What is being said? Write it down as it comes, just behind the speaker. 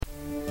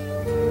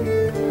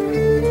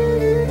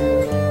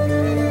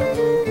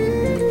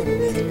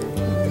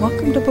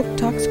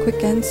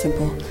quick and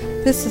simple.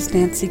 This is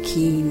Nancy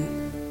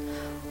Keene.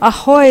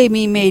 Ahoy,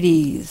 me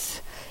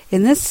mateys!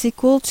 In this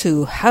sequel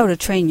to How to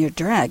Train Your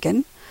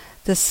Dragon,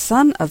 the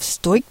son of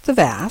Stoik the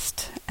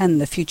Vast,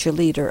 and the future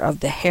leader of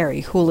the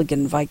hairy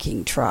hooligan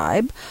Viking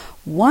tribe,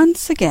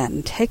 once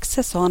again takes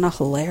us on a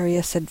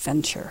hilarious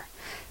adventure.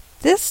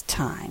 This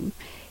time,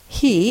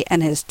 he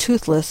and his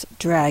toothless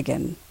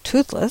dragon,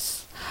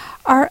 Toothless,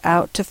 are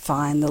out to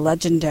find the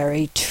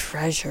legendary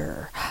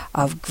treasure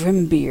of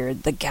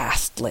Grimbeard the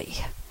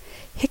Ghastly.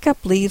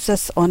 Hiccup leaves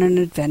us on an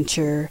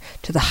adventure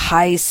to the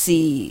high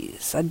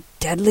seas, a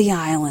deadly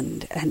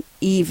island, and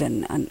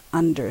even an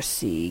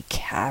undersea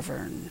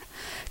cavern,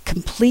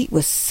 complete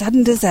with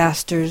sudden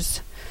disasters,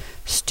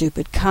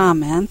 stupid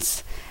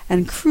comments,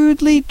 and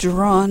crudely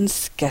drawn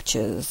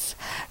sketches.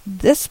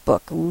 This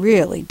book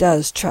really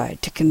does try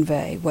to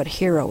convey what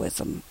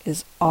heroism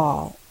is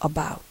all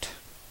about.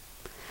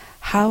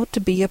 How to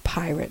Be a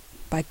Pirate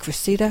by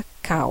Cressida,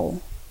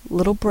 Cowell,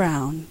 Little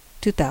Brown,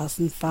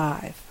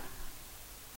 2005.